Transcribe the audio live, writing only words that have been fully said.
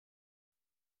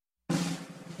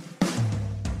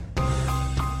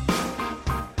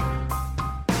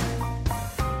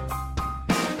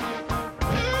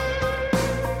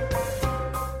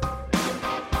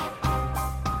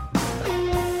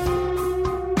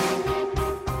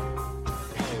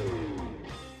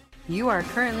You are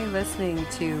currently listening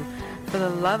to For the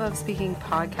Love of Speaking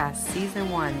podcast, Season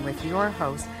 1, with your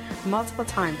host,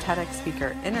 multiple-time TEDx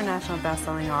speaker, international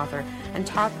best-selling author, and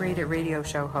top-rated radio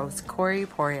show host, Corey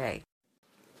Poirier.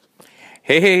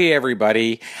 Hey,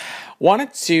 everybody.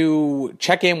 Wanted to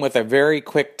check in with a very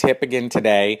quick tip again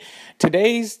today.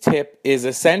 Today's tip is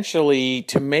essentially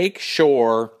to make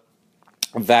sure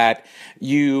that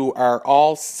you are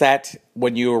all set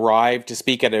when you arrive to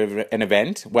speak at an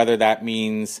event, whether that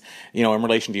means, in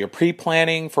relation to your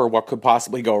pre-planning for what could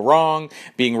possibly go wrong,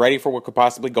 being ready for what could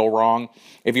possibly go wrong.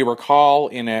 If you recall,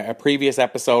 in a previous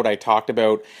episode, I talked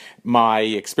about my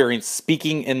experience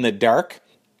speaking in the dark,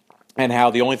 and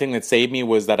how the only thing that saved me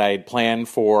was that I had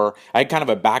kind of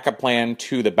a backup plan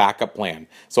to the backup plan.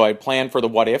 So I planned for the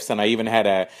what ifs, and I even had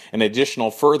an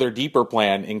additional further deeper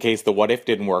plan in case the what if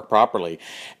didn't work properly.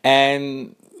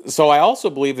 And so I also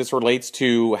believe this relates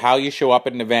to how you show up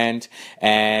at an event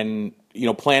and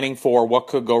planning for what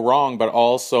could go wrong, but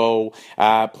also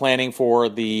planning for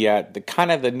the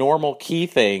kind of the normal key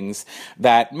things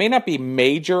that may not be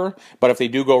major, but if they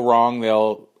do go wrong,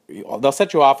 they'll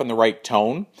set you off in the right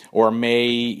tone, or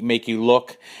may make you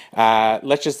look,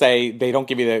 let's just say they don't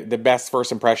give you the best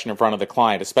first impression in front of the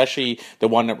client, especially the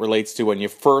one that relates to when you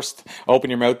first open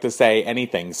your mouth to say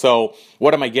anything. So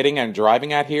what am I getting and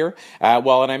driving at here?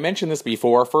 Well, and I mentioned this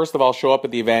before, first of all, show up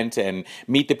at the event and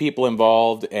meet the people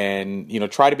involved, and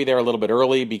try to be there a little bit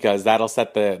early, because that'll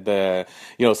set the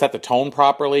tone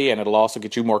properly, and it'll also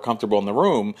get you more comfortable in the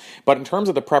room. But in terms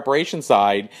of the preparation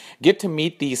side, get to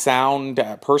meet the sound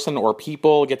person or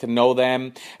people, get to know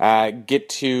them,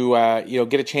 get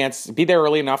a chance, be there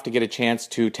early enough to get a chance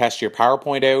to test your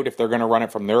PowerPoint out if they're going to run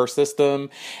it from their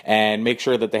system, and make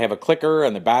sure that they have a clicker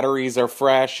and the batteries are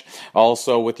fresh.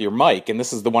 Also with your mic, and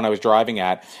this is the one I was driving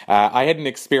at, I had an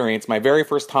experience my very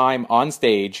first time on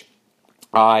stage.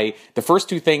 The first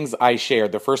two things I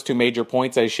shared, the first two major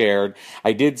points I shared,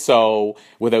 I did so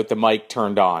without the mic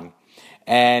turned on.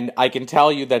 And I can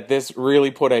tell you that this really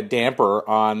put a damper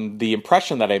on the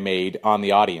impression that I made on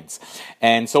the audience.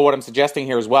 And so what I'm suggesting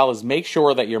here as well is make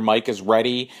sure that your mic is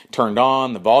ready, turned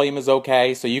on, the volume is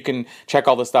okay, so you can check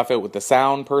all this stuff out with the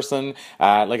sound person.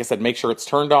 Like I said, make sure it's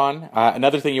turned on.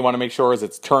 Another thing you want to make sure is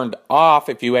it's turned off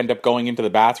if you end up going into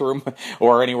the bathroom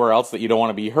or anywhere else that you don't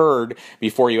want to be heard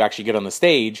before you actually get on the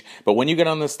stage. But when you get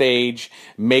on the stage,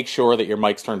 make sure that your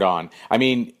mic's turned on. I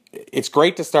mean, it's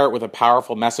great to start with a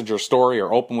powerful message or story,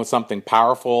 or open with something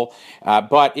powerful.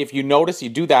 But if you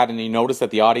do that and you notice that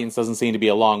the audience doesn't seem to be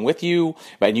along with you,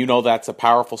 and that's a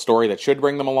powerful story that should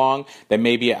bring them along, then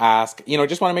maybe ask,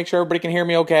 just want to make sure everybody can hear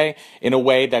me okay, in a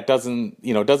way that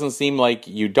doesn't seem like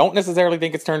you don't necessarily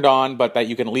think it's turned on, but that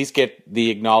you can at least get the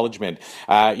acknowledgement.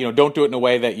 Don't do it in a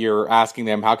way that you're asking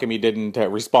them, how come you didn't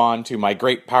respond to my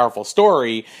great, powerful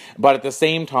story? But at the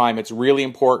same time, it's really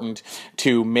important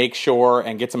to make sure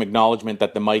and get some acknowledgement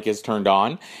that the mic is turned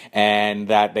on and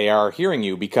that they are hearing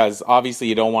you, because obviously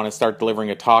you don't want to start delivering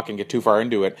a talk and get too far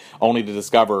into it only to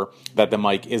discover that the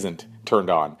mic isn't turned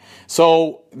on.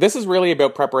 So this is really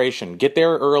about preparation. Get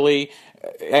there early.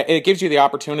 It gives you the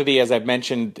opportunity, as I've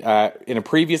mentioned in a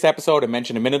previous episode, I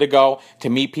mentioned a minute ago,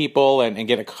 to meet people and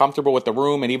get comfortable with the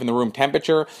room and even the room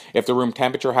temperature. If the room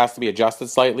temperature has to be adjusted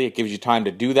slightly, it gives you time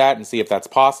to do that and see if that's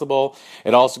possible.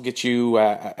 It also gets you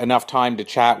enough time to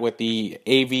chat with the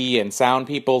AV and sound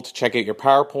people, to check out your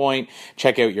PowerPoint,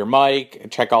 check out your mic,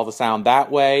 check all the sound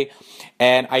that way.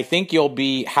 And I think you'll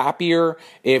be happier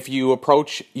if you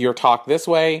approach your talk this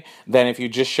way than if you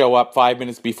just show up 5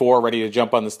 minutes before ready to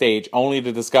jump on the stage, only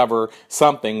to discover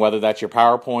something, whether that's your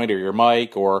PowerPoint or your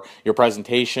mic or your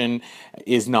presentation,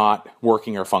 is not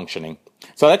working or functioning.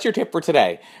 So that's your tip for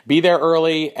today. Be there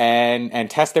early and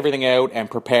test everything out and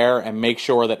prepare and make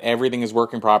sure that everything is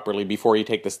working properly before you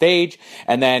take the stage.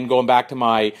 And then going back to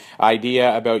my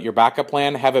idea about your backup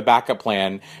plan, have a backup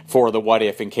plan for the what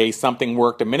if, in case something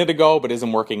worked a minute ago but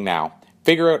isn't working now.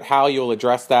 Figure out how you'll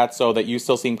address that so that you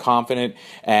still seem confident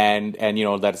and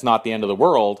that it's not the end of the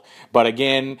world. But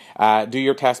again, do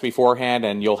your test beforehand,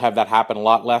 and you'll have that happen a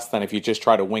lot less than if you just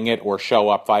try to wing it or show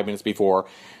up 5 minutes before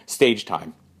stage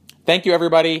time. Thank you,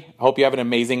 everybody. I hope you have an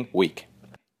amazing week.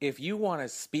 If you want to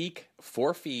speak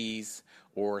for fees,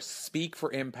 or speak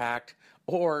for impact,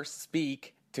 or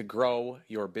speak to grow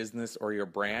your business or your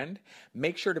brand,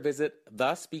 make sure to visit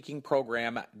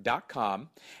thespeakingprogram.com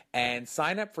and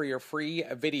sign up for your free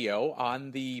video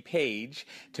on the page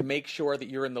to make sure that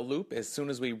you're in the loop as soon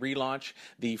as we relaunch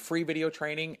the free video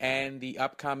training and the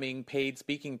upcoming paid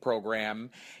speaking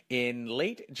program in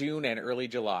late June and early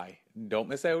July. Don't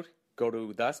miss out. Go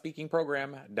to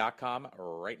thespeakingprogram.com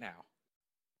right now.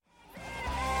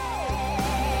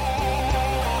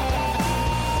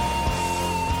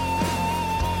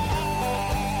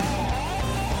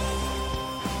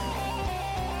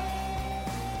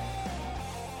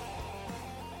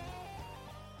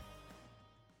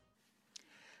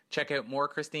 Check out more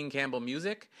Christine Campbell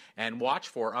music and watch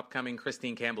for upcoming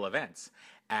Christine Campbell events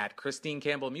at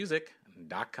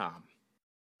ChristineCampbellMusic.com.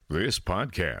 This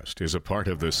podcast is a part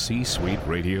of the C-Suite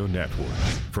Radio Network.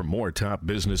 For more top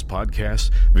business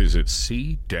podcasts, visit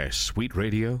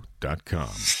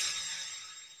c-suiteradio.com.